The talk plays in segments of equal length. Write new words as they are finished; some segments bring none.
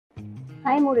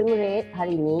Hai murid-murid,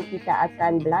 hari ini kita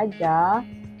akan belajar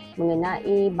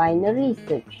mengenai binary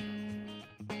search.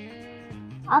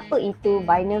 Apa itu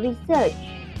binary search?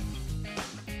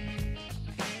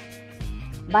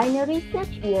 Binary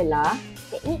search ialah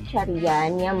teknik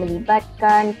carian yang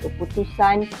melibatkan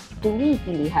keputusan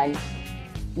dwipilihan.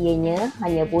 Ianya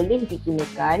hanya boleh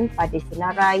digunakan pada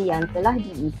senarai yang telah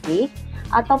diisih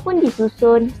ataupun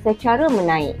disusun secara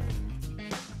menaik.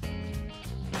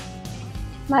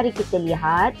 Mari kita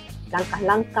lihat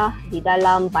langkah-langkah di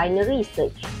dalam binary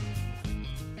search.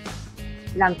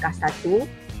 Langkah 1,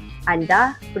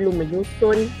 anda perlu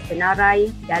menyusun senarai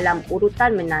dalam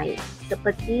urutan menaik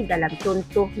seperti dalam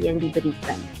contoh yang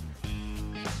diberikan.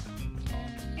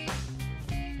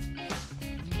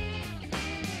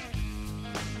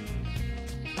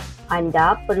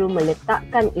 Anda perlu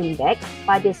meletakkan indeks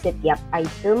pada setiap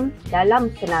item dalam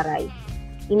senarai.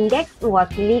 Indeks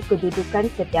mewakili kedudukan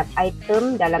setiap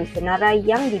item dalam senarai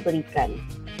yang diberikan.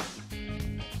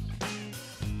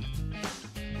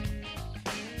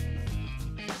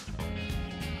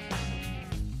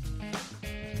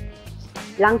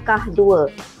 Langkah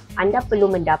 2. Anda perlu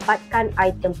mendapatkan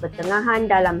item pertengahan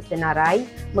dalam senarai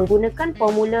menggunakan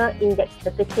formula indeks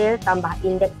terkecil tambah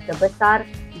indeks terbesar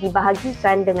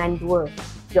dibahagikan dengan 2.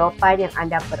 Jawapan yang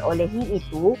anda perolehi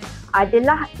itu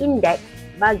adalah indeks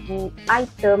bagi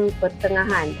item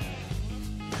pertengahan.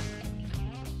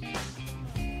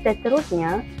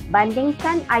 Seterusnya,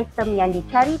 bandingkan item yang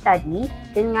dicari tadi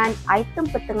dengan item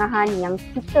pertengahan yang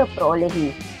kita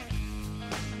perolehi.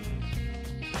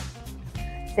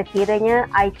 Sekiranya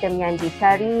item yang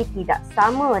dicari tidak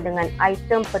sama dengan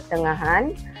item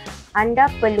pertengahan, anda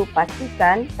perlu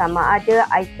pastikan sama ada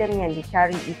item yang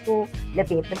dicari itu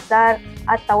lebih besar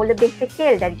atau lebih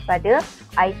kecil daripada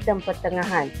item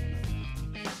pertengahan.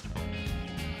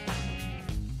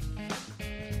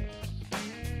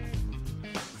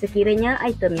 Sekiranya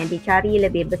item yang dicari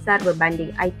lebih besar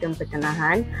berbanding item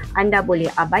pertengahan, anda boleh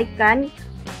abaikan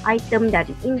item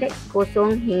dari indeks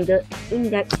kosong hingga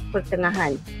indeks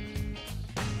pertengahan.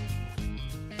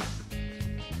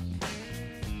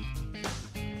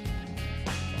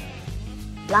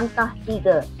 Langkah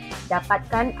 3.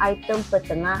 Dapatkan item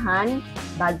pertengahan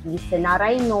bagi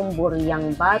senarai nombor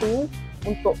yang baru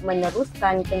untuk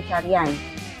meneruskan pencarian.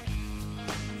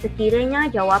 Sekiranya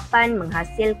jawapan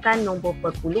menghasilkan nombor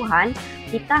perpuluhan,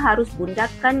 kita harus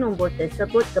bundarkan nombor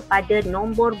tersebut kepada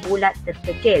nombor bulat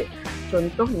terkecil.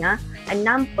 Contohnya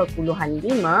 6.5,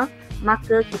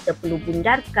 maka kita perlu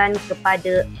bundarkan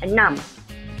kepada 6.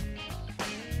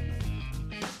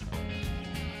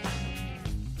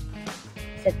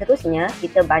 Seterusnya,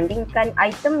 kita bandingkan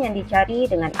item yang dicari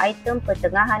dengan item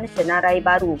pertengahan senarai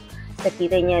baru.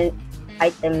 Sekiranya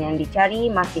item yang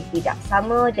dicari masih tidak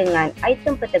sama dengan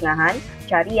item pertengahan,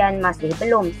 carian masih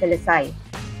belum selesai.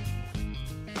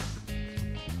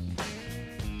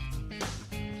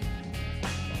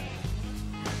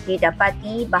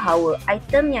 Didapati bahawa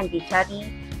item yang dicari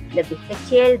lebih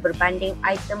kecil berbanding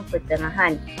item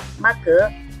pertengahan,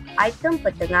 maka item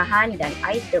pertengahan dan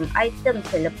item-item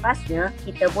selepasnya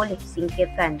kita boleh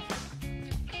singkirkan.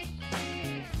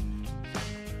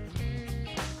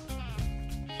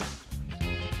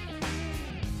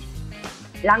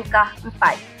 Langkah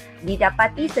 4.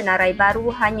 Didapati senarai baru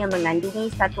hanya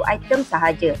mengandungi satu item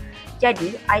sahaja.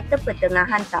 Jadi, item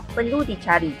pertengahan tak perlu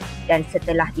dicari dan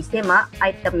setelah disemak,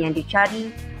 item yang dicari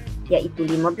iaitu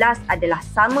 15 adalah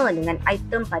sama dengan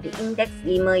item pada indeks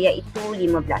 5 iaitu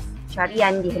 15.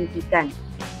 Carian dihentikan.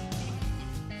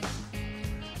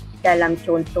 Dalam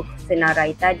contoh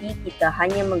senarai tadi, kita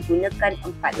hanya menggunakan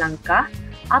 4 langkah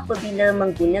apabila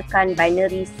menggunakan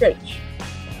binary search.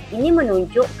 Ini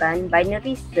menunjukkan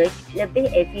binary search lebih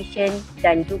efisien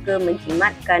dan juga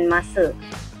menjimatkan masa.